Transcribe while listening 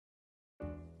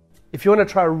If you want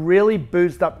to try a really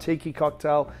boozed up tiki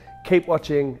cocktail, keep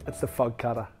watching. It's the Fog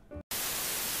Cutter.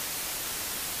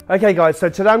 Okay guys, so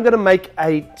today I'm going to make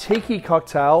a tiki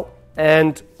cocktail,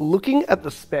 and looking at the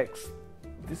specs,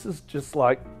 this is just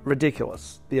like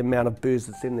ridiculous, the amount of booze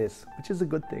that's in this, which is a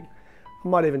good thing. I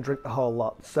might even drink the whole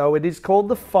lot. So it is called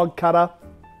the Fog Cutter.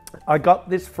 I got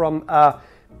this from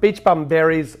Beach Bum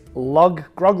Berry's Grog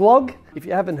Log. If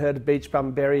you haven't heard of Beach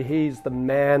Bum Berry, he's the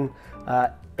man,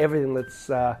 everything that's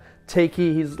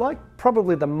tiki. He's like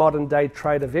probably the modern day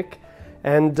Trader Vic.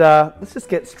 And let's just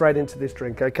get straight into this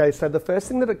drink. Okay, so the first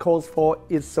thing that it calls for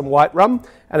is some white rum,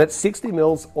 and it's 60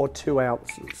 mils or 2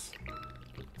 ounces.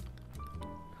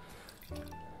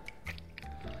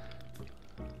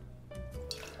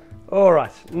 All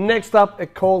right, next up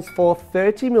it calls for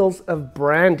 30 mils of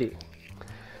brandy.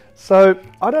 So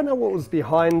I don't know what was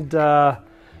behind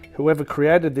whoever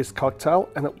created this cocktail,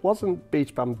 and it wasn't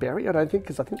Beach Bum Berry, I don't think,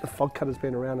 because I think the Fog Cutter's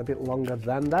been around a bit longer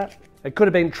than that. It could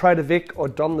have been Trader Vic or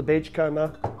Don the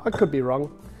Beachcomber. I could be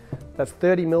wrong. That's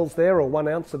 30 mils there, or 1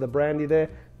 ounce of the brandy there.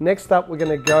 Next up, we're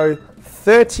going to go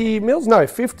 15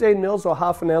 mils or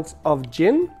half an ounce of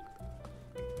gin.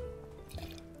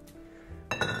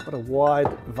 What a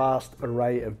wide, vast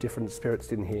array of different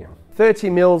spirits in here. 30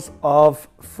 mils of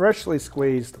freshly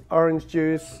squeezed orange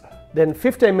juice. Then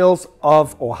 15 mils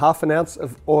of, or half an ounce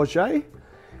of Orgeat,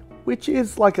 which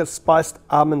is like a spiced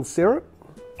almond syrup.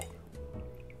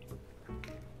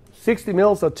 60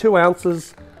 mils or 2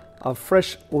 ounces of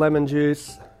fresh lemon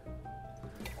juice.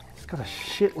 It's got a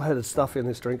shitload of stuff in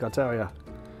this drink, I tell you.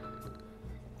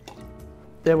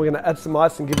 Then we're going to add some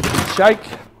ice and give it a shake.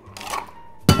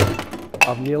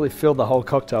 I've nearly filled the whole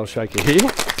cocktail shaker here.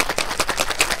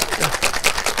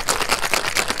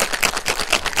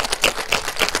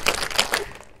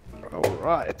 All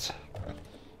right.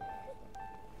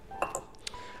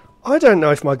 I don't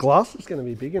know if my glass is going to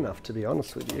be big enough, to be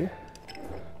honest with you.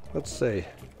 Let's see.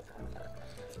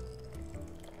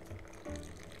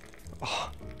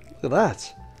 Oh, look at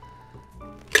that.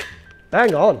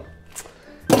 Bang on.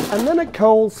 And then it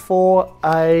calls for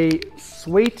a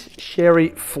sweet sherry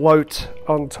float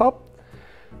on top,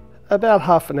 about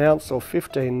half an ounce or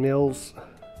 15 mils.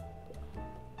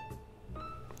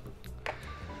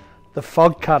 The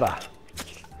Fog Cutter.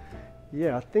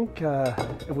 Yeah, I think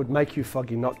it would make you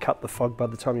foggy, not cut the fog by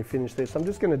the time you finish this. I'm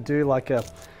just going to do like a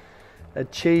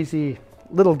cheesy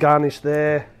little garnish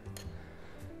there.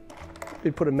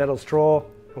 We put a metal straw.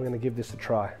 I'm going to give this a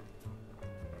try.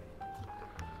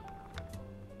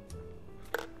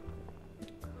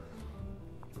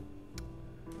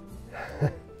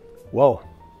 Whoa.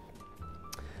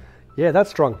 Yeah, that's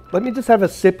strong. Let me just have a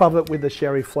sip of it with the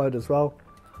sherry float as well.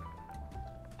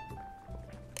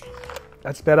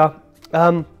 That's better.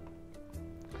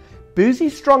 Boozy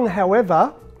strong,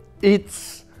 however,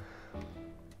 it's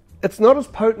not as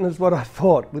potent as what I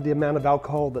thought with the amount of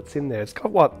alcohol that's in there. It's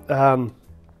got what, over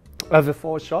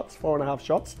 4.5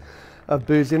 shots of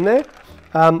booze in there.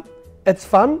 It's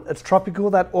fun, it's tropical,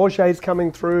 that Orgeat's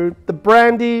coming through. The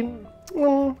brandy,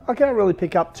 I can't really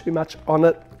pick up too much on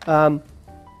it.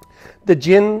 The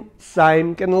gin,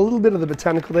 same, getting a little bit of the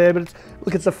botanical there, but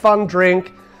it's a fun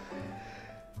drink.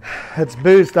 It's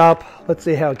boozed up. Let's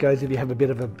see how it goes if you have a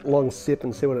bit of a long sip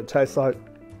and see what it tastes like.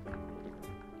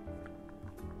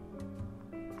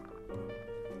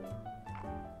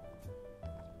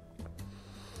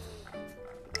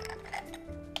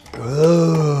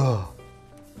 Ugh.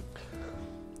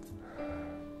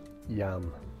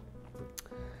 Yum.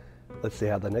 Let's see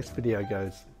how the next video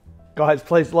goes. Guys,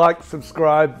 please like,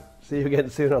 subscribe. See you again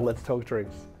soon on Let's Talk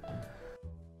Drinks.